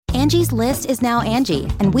Angie's List is now Angie,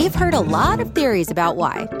 and we've heard a lot of theories about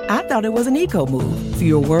why. I thought it was an eco move.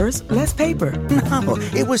 Fewer words, less paper. No,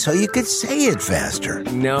 it was so you could say it faster.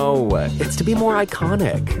 No, it's to be more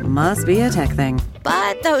iconic. Must be a tech thing.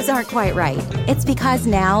 But those aren't quite right. It's because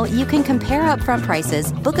now you can compare upfront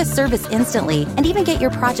prices, book a service instantly, and even get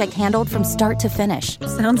your project handled from start to finish.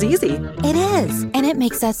 Sounds easy. It is, and it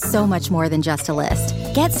makes us so much more than just a list.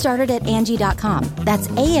 Get started at Angie.com. That's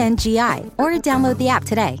ANGI, or download the app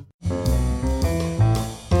today.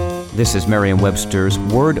 This is Merriam-Webster's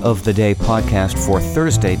Word of the Day podcast for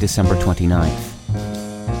Thursday, December 29th.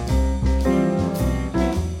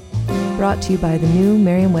 Brought to you by the new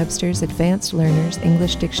Merriam-Webster's Advanced Learners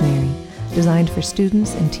English Dictionary, designed for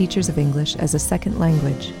students and teachers of English as a second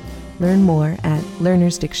language. Learn more at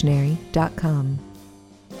learnersdictionary.com.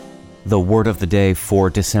 The word of the day for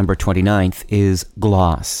December 29th is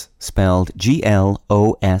gloss, spelled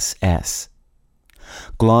Gloss.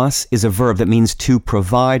 Gloss is a verb that means to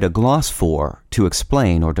provide a gloss for, to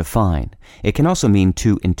explain or define. It can also mean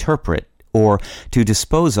to interpret or to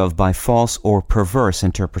dispose of by false or perverse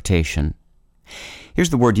interpretation. Here's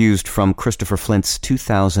the word used from Christopher Flint's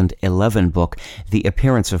 2011 book, The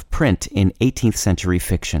Appearance of Print in 18th-Century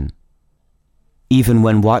Fiction. Even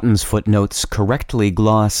when Wotton's footnotes correctly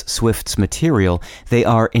gloss Swift's material, they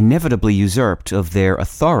are inevitably usurped of their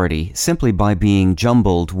authority simply by being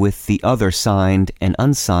jumbled with the other signed and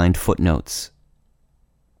unsigned footnotes.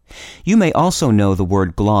 You may also know the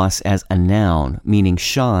word gloss as a noun, meaning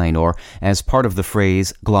shine, or as part of the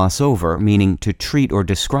phrase gloss over, meaning to treat or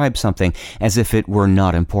describe something as if it were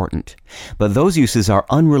not important. But those uses are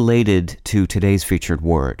unrelated to today's featured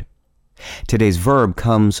word. Today's verb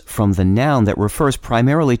comes from the noun that refers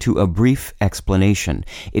primarily to a brief explanation.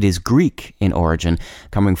 It is Greek in origin,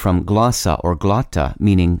 coming from glōssa or glōtta,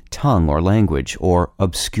 meaning tongue or language, or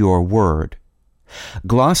obscure word.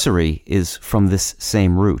 Glossary is from this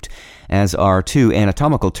same root, as are two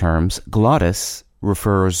anatomical terms. Glottis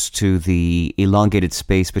refers to the elongated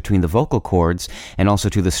space between the vocal cords and also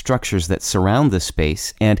to the structures that surround the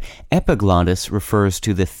space, and epiglottis refers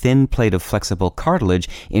to the thin plate of flexible cartilage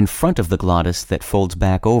in front of the glottis that folds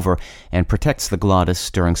back over and protects the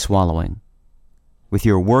glottis during swallowing. With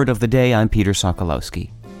your word of the day, I'm Peter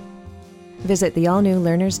Sokolowski. Visit the all-new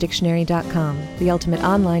learnersdictionary.com, the ultimate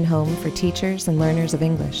online home for teachers and learners of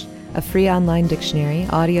English. A free online dictionary,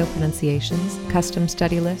 audio pronunciations, custom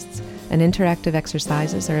study lists, and interactive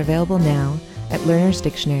exercises are available now at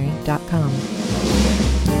learnersdictionary.com.